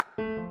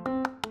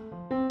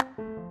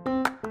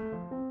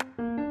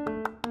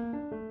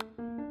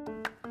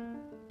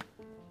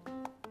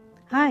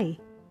Hi,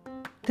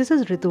 this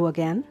is Ritu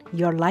again,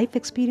 your life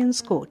experience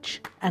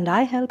coach, and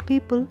I help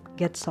people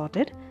get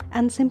sorted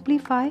and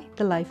simplify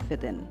the life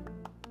within.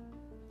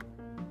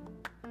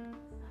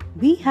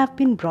 We have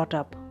been brought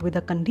up with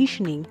a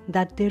conditioning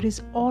that there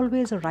is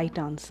always a right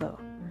answer,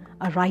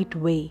 a right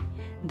way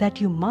that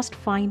you must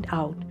find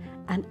out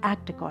and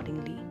act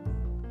accordingly.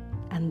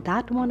 And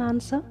that one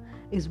answer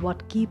is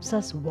what keeps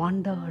us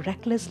wander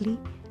recklessly,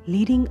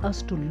 leading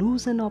us to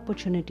lose an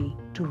opportunity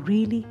to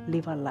really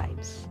live our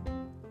lives.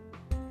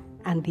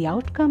 And the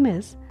outcome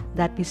is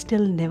that we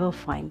still never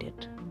find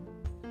it.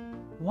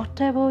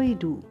 Whatever we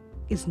do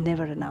is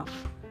never enough,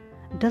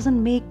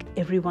 doesn't make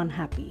everyone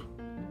happy,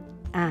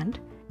 and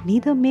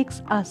neither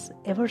makes us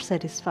ever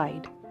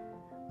satisfied,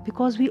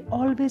 because we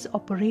always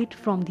operate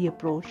from the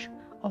approach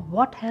of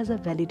what has a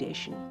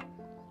validation,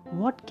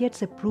 what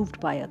gets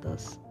approved by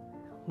others,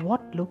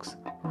 what looks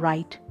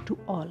right to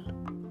all.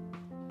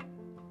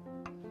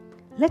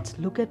 Let's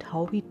look at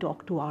how we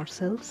talk to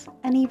ourselves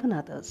and even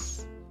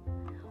others.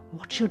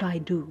 What should I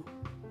do?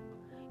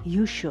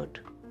 You should.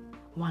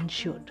 One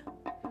should.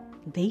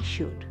 They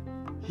should.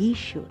 He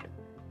should.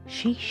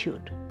 She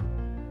should.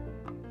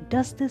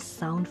 Does this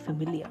sound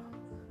familiar?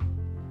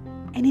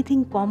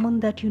 Anything common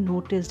that you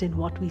noticed in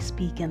what we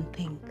speak and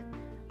think,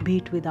 be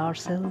it with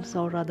ourselves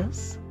or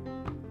others?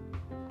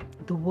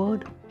 The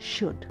word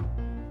should.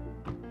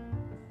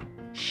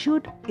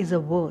 Should is a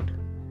word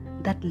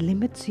that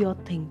limits your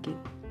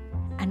thinking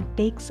and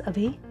takes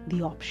away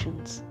the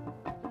options.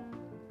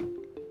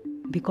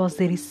 Because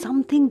there is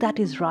something that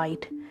is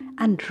right,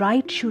 and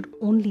right should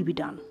only be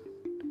done.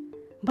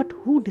 But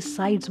who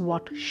decides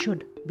what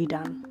should be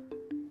done?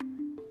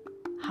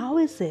 How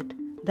is it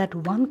that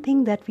one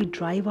thing that we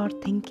drive our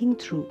thinking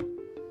through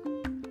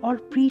or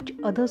preach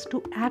others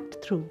to act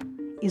through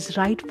is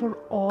right for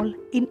all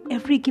in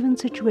every given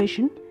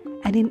situation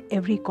and in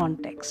every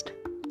context?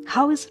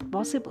 How is it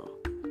possible?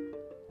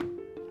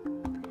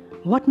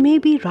 What may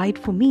be right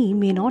for me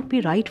may not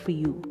be right for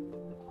you.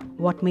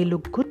 What may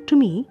look good to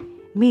me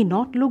may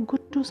not look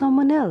good to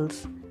someone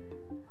else.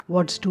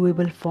 What's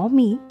doable for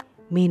me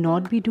may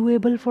not be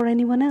doable for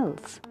anyone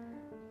else.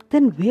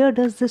 Then where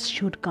does this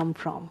should come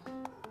from?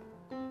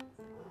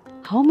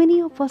 How many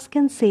of us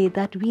can say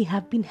that we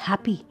have been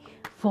happy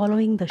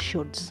following the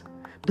shoulds,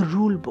 the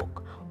rule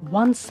book,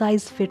 one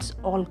size fits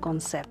all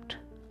concept?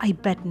 I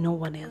bet no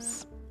one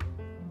is.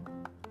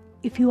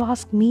 If you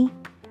ask me,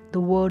 the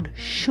word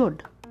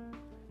should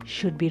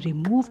be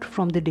removed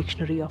from the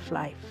dictionary of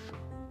life.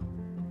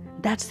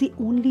 That's the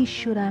only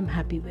should I'm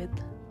happy with.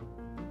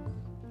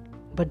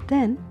 But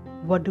then,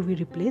 what do we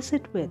replace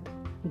it with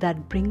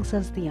that brings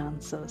us the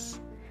answers,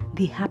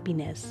 the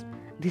happiness,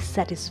 the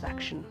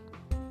satisfaction?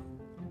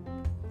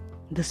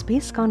 The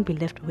space can't be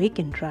left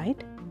vacant,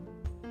 right?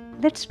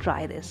 Let's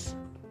try this.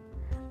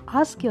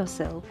 Ask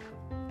yourself,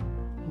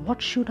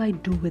 what should I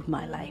do with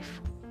my life?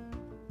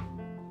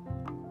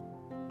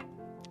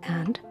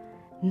 And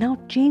now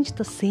change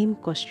the same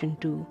question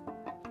to,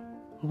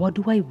 what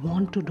do I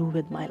want to do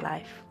with my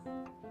life?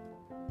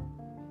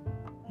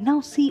 Now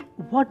see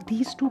what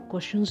these two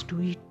questions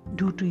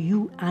do to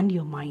you and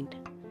your mind.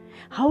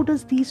 How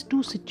does these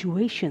two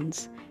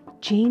situations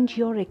change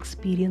your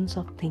experience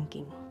of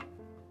thinking?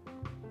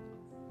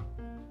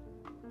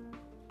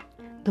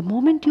 The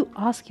moment you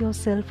ask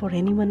yourself or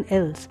anyone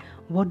else,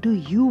 what do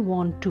you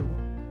want to?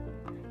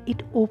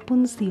 It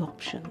opens the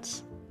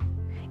options.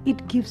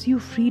 It gives you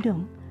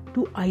freedom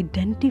to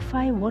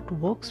identify what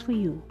works for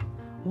you,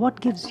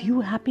 what gives you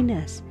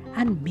happiness,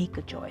 and make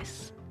a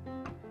choice.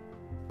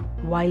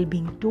 While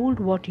being told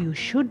what you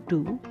should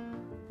do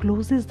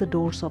closes the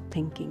doors of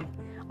thinking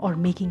or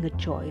making a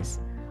choice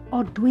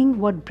or doing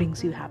what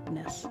brings you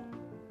happiness.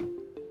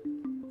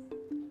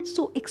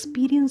 So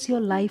experience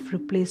your life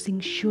replacing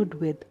should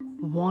with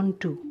want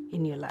to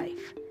in your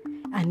life,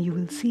 and you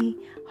will see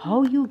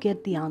how you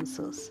get the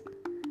answers,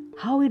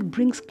 how it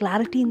brings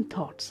clarity in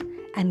thoughts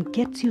and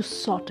gets you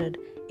sorted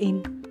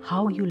in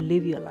how you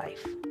live your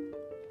life.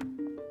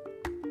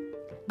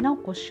 Now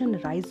question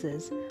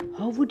arises,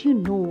 how would you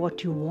know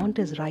what you want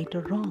is right or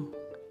wrong?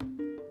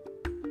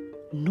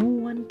 No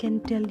one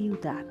can tell you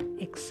that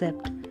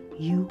except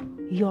you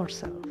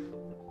yourself.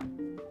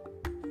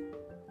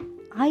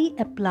 I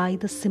apply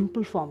the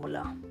simple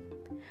formula.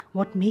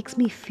 What makes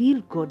me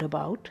feel good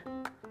about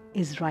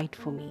is right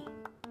for me,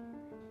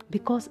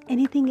 because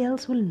anything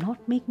else will not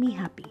make me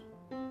happy.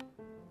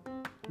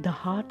 The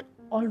heart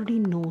already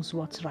knows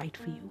what's right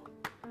for you.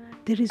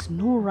 There is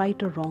no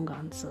right or wrong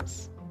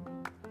answers.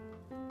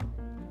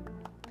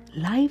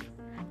 Life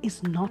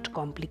is not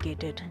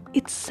complicated.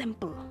 It's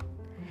simple.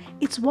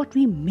 It's what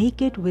we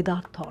make it with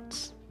our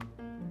thoughts.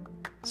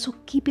 So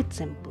keep it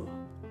simple.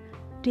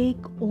 Take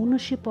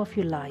ownership of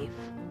your life,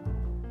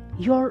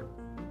 your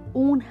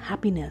own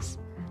happiness,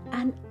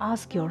 and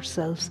ask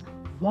yourselves,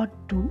 what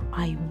do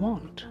I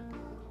want?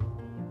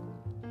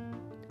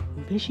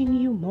 Wishing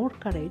you more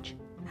courage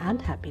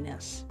and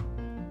happiness.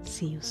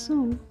 See you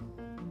soon.